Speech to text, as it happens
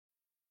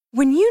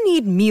When you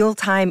need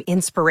mealtime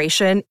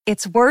inspiration,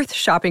 it's worth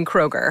shopping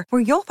Kroger,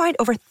 where you'll find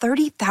over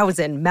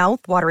 30,000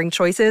 mouth-watering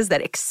choices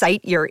that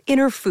excite your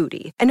inner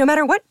foodie. And no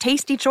matter what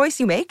tasty choice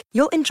you make,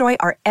 you'll enjoy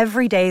our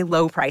everyday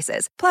low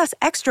prices, plus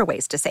extra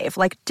ways to save,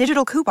 like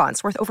digital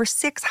coupons worth over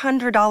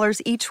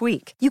 $600 each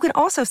week. You can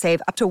also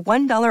save up to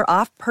 $1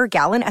 off per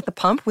gallon at the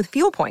pump with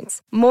fuel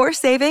points. More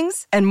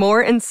savings and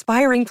more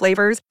inspiring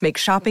flavors make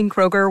shopping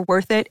Kroger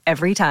worth it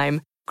every time.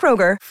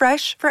 Kroger,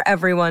 fresh for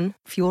everyone.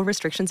 Fuel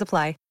restrictions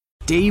apply.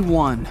 Day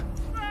 1.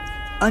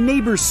 A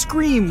neighbor's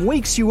scream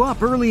wakes you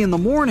up early in the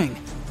morning.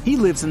 He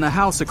lives in the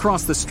house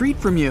across the street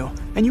from you,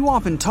 and you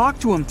often talk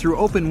to him through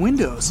open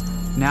windows.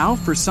 Now,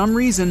 for some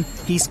reason,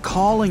 he's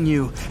calling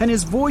you, and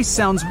his voice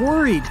sounds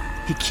worried.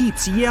 He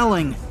keeps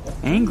yelling.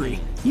 Angry,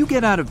 you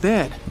get out of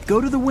bed,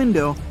 go to the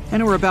window,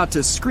 and are about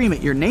to scream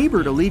at your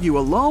neighbor to leave you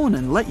alone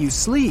and let you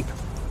sleep.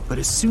 But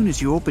as soon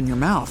as you open your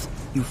mouth,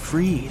 you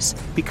freeze,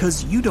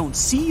 because you don't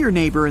see your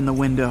neighbor in the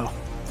window.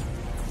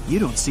 You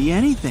don't see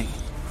anything.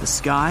 The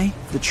sky,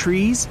 the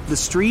trees, the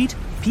street,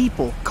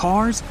 people,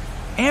 cars,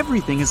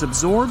 everything is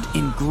absorbed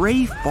in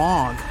gray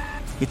fog.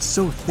 It's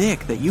so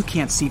thick that you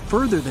can't see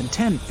further than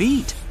 10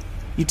 feet.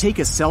 You take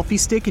a selfie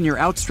stick in your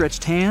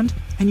outstretched hand,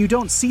 and you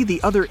don't see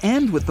the other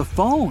end with the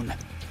phone.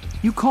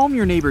 You calm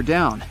your neighbor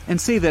down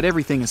and say that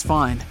everything is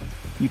fine.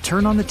 You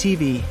turn on the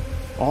TV.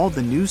 All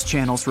the news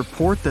channels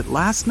report that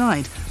last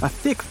night, a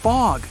thick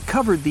fog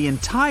covered the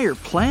entire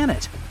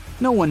planet.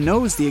 No one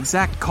knows the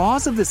exact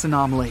cause of this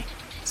anomaly.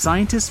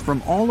 Scientists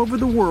from all over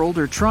the world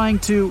are trying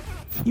to...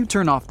 You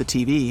turn off the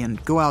TV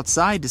and go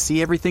outside to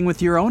see everything with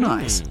your own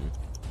eyes.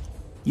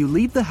 You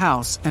leave the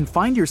house and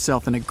find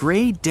yourself in a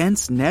gray,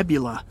 dense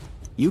nebula.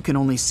 You can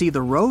only see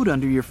the road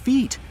under your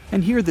feet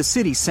and hear the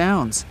city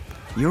sounds.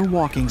 You're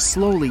walking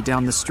slowly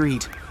down the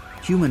street.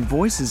 Human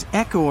voices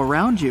echo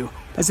around you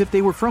as if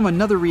they were from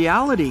another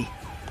reality.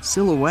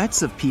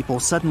 Silhouettes of people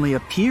suddenly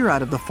appear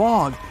out of the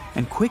fog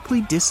and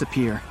quickly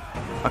disappear.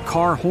 A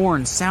car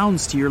horn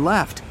sounds to your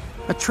left.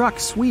 A truck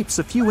sweeps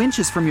a few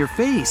inches from your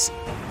face.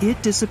 It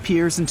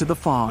disappears into the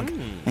fog,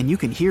 and you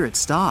can hear it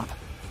stop.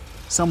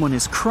 Someone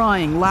is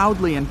crying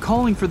loudly and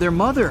calling for their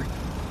mother.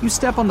 You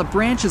step on the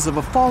branches of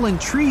a fallen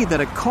tree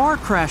that a car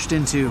crashed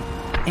into.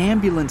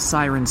 Ambulance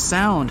sirens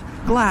sound.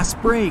 Glass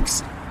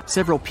breaks.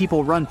 Several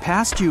people run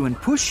past you and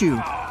push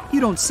you. You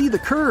don't see the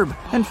curb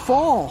and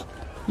fall.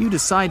 You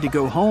decide to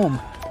go home,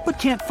 but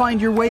can't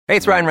find your way. Hey,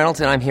 it's Ryan Reynolds,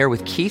 and I'm here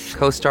with Keith,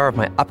 co-star of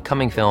my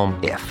upcoming film,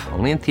 If,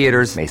 only in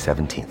theaters May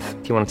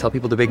 17th. Do you want to tell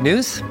people the big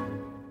news?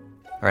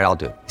 All right, I'll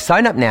do it.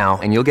 Sign up now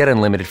and you'll get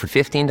unlimited for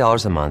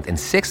 $15 a month and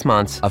 6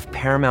 months of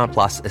Paramount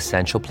Plus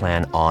Essential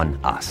Plan on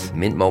us.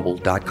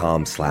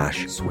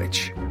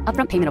 MintMobile.com/switch.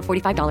 Upfront payment of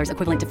 $45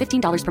 equivalent to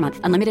 $15 per month.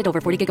 Unlimited over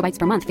 40 gigabytes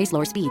per month. Face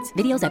lower speeds.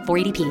 Videos at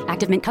 480p.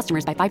 Active Mint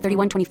customers by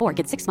 531.24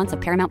 get 6 months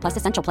of Paramount Plus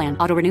Essential Plan.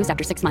 Auto renews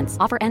after 6 months.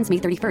 Offer ends May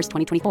 31st,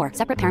 2024.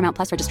 Separate Paramount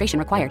Plus registration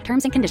required.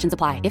 Terms and conditions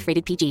apply if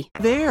rated PG.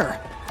 There.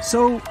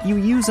 So you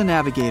use a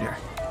navigator.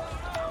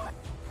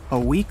 A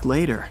week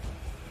later,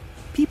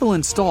 people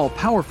install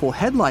powerful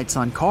headlights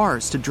on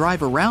cars to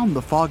drive around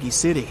the foggy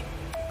city.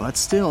 But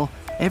still,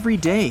 every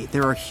day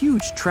there are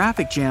huge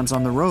traffic jams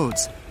on the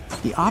roads.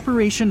 The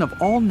operation of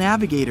all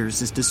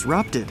navigators is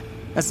disrupted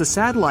as the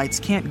satellites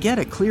can't get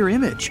a clear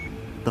image.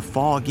 The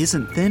fog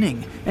isn't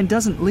thinning and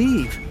doesn't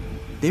leave.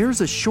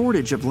 There's a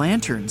shortage of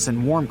lanterns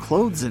and warm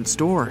clothes in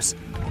stores.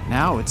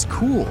 Now it's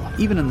cool,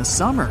 even in the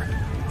summer.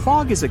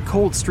 Fog is a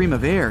cold stream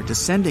of air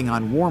descending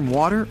on warm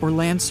water or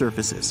land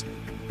surfaces.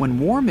 When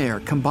warm air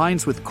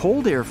combines with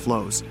cold air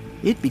flows,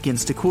 it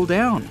begins to cool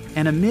down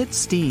and emit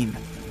steam.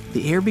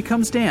 The air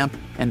becomes damp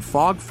and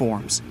fog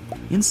forms.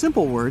 In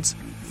simple words,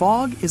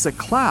 fog is a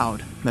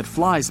cloud that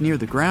flies near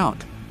the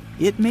ground.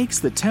 It makes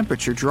the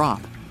temperature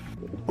drop.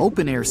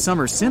 Open-air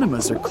summer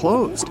cinemas are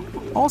closed.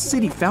 All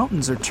city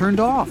fountains are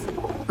turned off.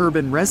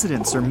 Urban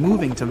residents are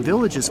moving to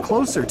villages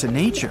closer to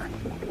nature.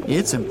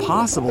 It's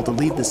impossible to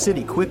leave the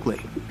city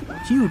quickly.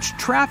 Huge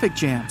traffic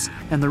jams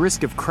and the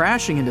risk of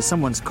crashing into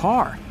someone's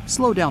car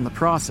slow down the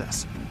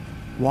process.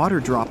 Water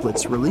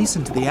droplets release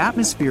into the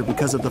atmosphere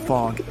because of the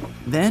fog.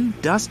 Then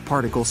dust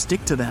particles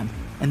stick to them,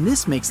 and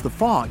this makes the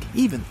fog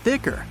even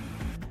thicker.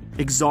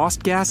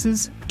 Exhaust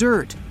gases,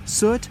 dirt,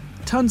 soot,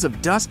 tons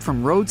of dust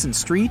from roads and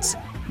streets.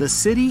 The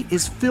city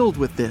is filled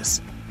with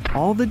this.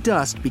 All the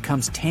dust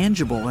becomes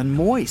tangible and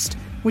moist,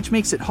 which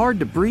makes it hard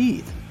to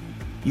breathe.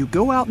 You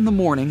go out in the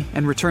morning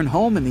and return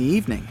home in the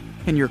evening,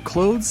 and your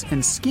clothes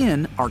and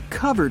skin are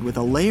covered with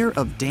a layer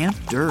of damp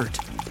dirt.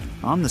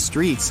 On the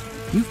streets,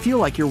 you feel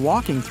like you're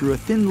walking through a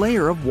thin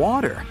layer of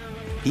water.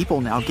 People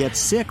now get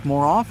sick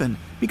more often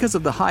because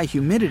of the high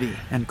humidity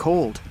and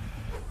cold.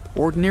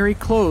 Ordinary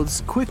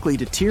clothes quickly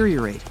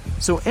deteriorate,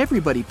 so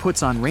everybody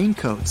puts on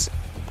raincoats.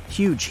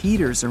 Huge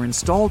heaters are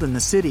installed in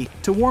the city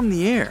to warm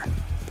the air,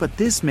 but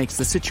this makes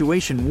the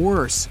situation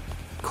worse.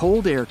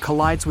 Cold air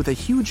collides with a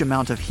huge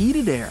amount of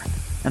heated air,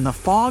 and the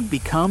fog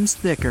becomes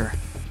thicker.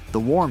 The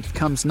warmth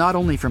comes not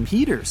only from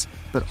heaters,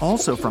 but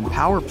also from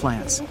power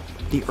plants.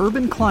 The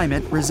urban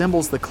climate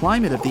resembles the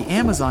climate of the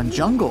Amazon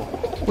jungle,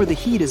 where the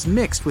heat is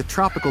mixed with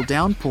tropical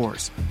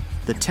downpours.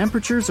 The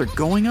temperatures are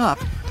going up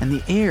and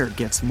the air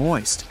gets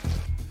moist.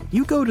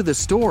 You go to the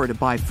store to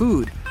buy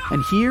food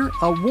and hear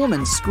a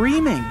woman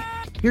screaming.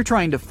 You're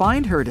trying to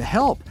find her to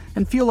help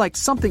and feel like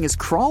something is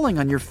crawling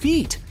on your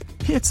feet.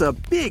 It's a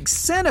big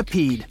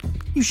centipede.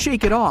 You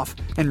shake it off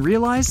and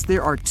realize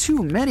there are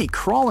too many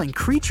crawling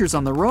creatures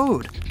on the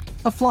road.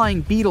 A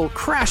flying beetle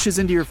crashes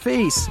into your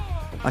face.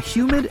 A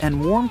humid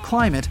and warm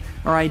climate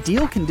are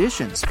ideal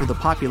conditions for the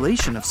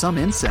population of some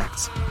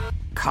insects.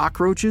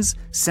 Cockroaches,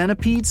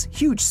 centipedes,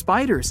 huge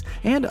spiders,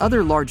 and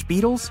other large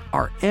beetles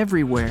are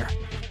everywhere.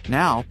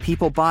 Now,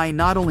 people buy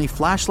not only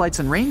flashlights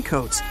and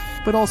raincoats,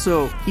 but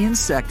also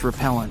insect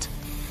repellent.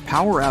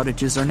 Power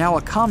outages are now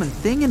a common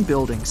thing in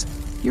buildings.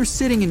 You're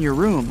sitting in your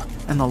room,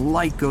 and the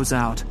light goes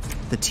out.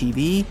 The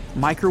TV,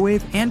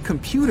 microwave, and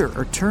computer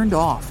are turned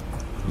off.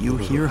 You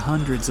hear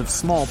hundreds of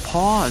small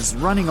paws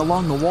running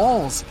along the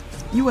walls.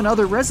 You and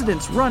other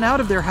residents run out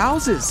of their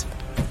houses.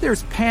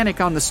 There's panic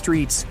on the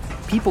streets.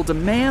 People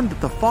demand that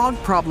the fog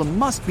problem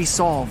must be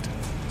solved.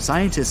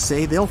 Scientists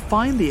say they'll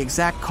find the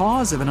exact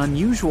cause of an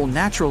unusual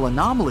natural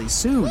anomaly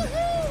soon.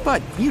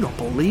 But you don't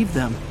believe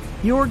them.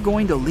 You're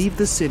going to leave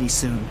the city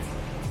soon.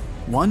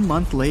 1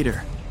 month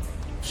later,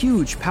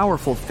 huge,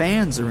 powerful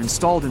fans are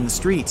installed in the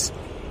streets.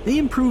 They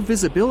improve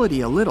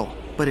visibility a little,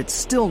 but it's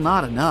still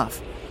not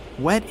enough.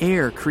 Wet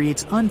air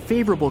creates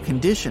unfavorable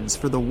conditions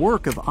for the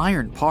work of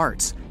iron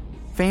parts.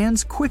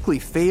 Fans quickly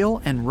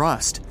fail and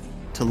rust.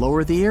 To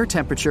lower the air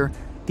temperature,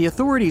 the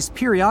authorities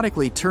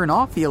periodically turn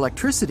off the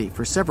electricity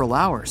for several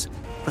hours.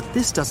 But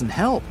this doesn't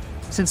help,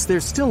 since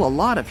there's still a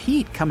lot of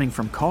heat coming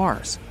from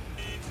cars.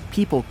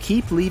 People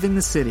keep leaving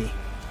the city.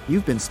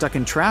 You've been stuck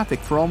in traffic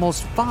for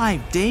almost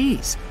 5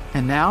 days,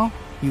 and now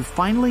you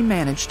finally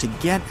managed to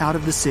get out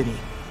of the city.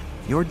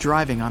 You're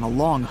driving on a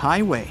long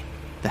highway.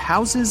 The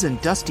houses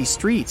and dusty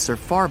streets are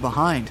far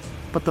behind,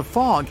 but the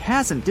fog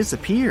hasn't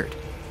disappeared.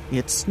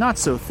 It's not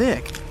so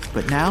thick,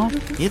 but now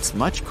it's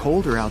much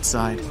colder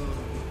outside.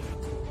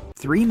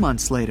 3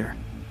 months later,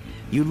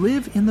 you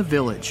live in the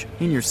village,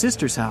 in your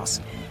sister's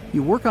house.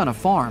 You work on a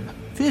farm,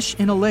 fish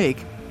in a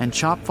lake, and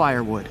chop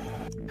firewood.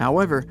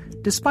 However,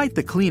 despite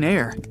the clean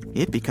air,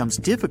 it becomes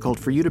difficult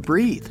for you to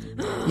breathe.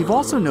 You've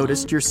also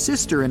noticed your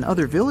sister and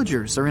other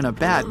villagers are in a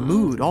bad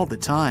mood all the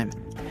time.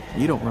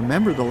 You don't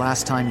remember the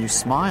last time you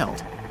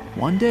smiled.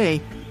 One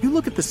day, you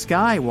look at the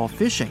sky while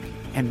fishing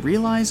and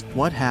realize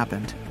what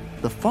happened.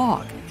 The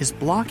fog is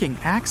blocking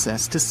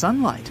access to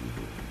sunlight.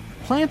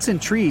 Plants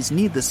and trees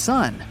need the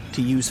sun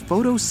to use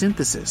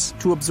photosynthesis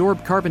to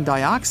absorb carbon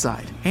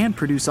dioxide and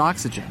produce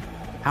oxygen.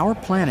 Our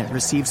planet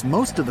receives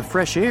most of the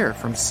fresh air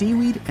from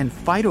seaweed and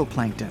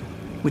phytoplankton,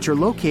 which are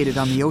located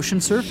on the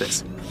ocean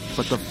surface.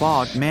 But the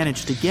fog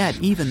managed to get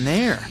even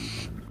there.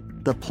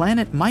 The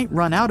planet might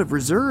run out of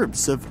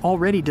reserves of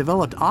already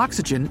developed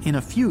oxygen in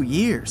a few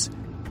years.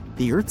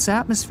 The Earth's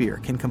atmosphere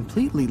can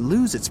completely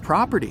lose its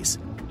properties.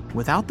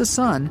 Without the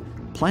sun,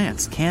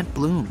 plants can't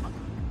bloom.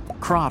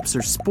 Crops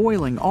are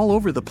spoiling all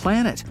over the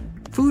planet.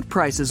 Food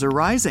prices are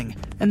rising,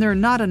 and there are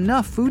not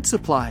enough food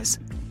supplies.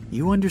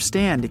 You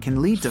understand it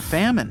can lead to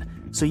famine,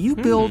 so you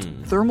build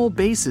thermal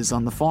bases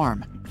on the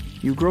farm.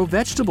 You grow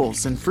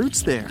vegetables and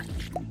fruits there.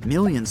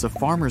 Millions of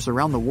farmers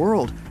around the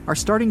world are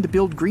starting to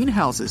build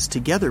greenhouses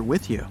together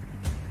with you.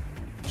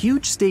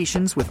 Huge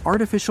stations with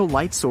artificial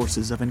light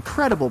sources of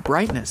incredible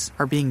brightness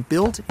are being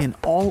built in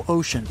all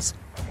oceans.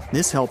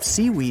 This helps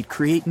seaweed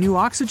create new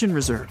oxygen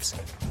reserves.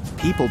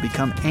 People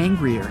become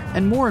angrier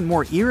and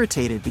more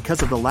irritated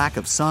because of the lack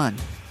of sun.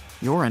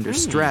 You're under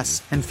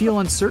stress and feel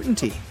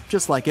uncertainty,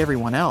 just like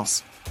everyone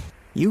else.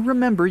 You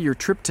remember your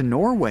trip to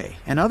Norway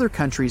and other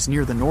countries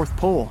near the North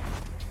Pole.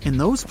 In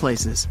those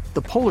places,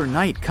 the polar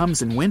night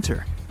comes in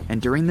winter,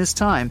 and during this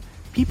time,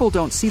 people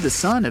don't see the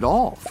sun at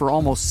all for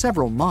almost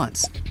several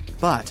months.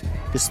 But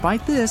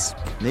despite this,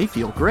 they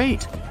feel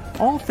great,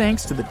 all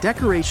thanks to the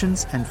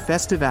decorations and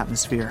festive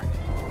atmosphere.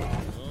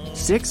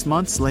 6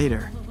 months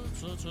later,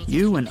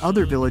 you and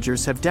other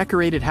villagers have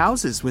decorated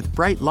houses with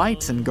bright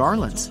lights and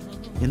garlands.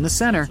 In the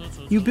center,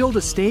 you build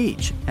a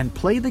stage and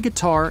play the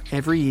guitar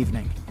every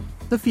evening.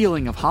 The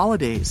feeling of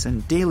holidays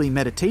and daily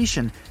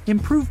meditation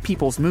improve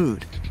people's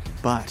mood,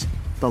 but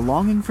the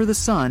longing for the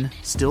sun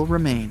still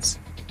remains.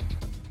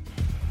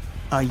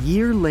 A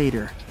year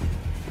later,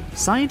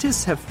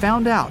 scientists have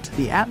found out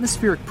the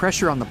atmospheric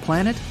pressure on the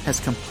planet has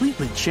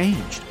completely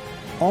changed.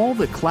 All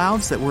the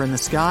clouds that were in the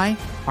sky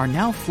are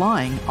now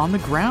flying on the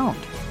ground.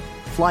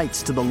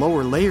 Flights to the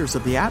lower layers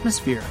of the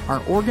atmosphere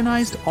are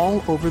organized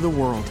all over the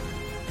world.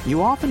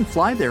 You often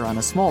fly there on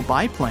a small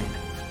biplane.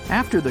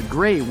 After the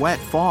gray, wet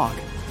fog,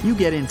 you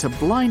get into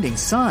blinding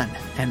sun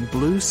and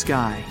blue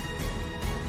sky.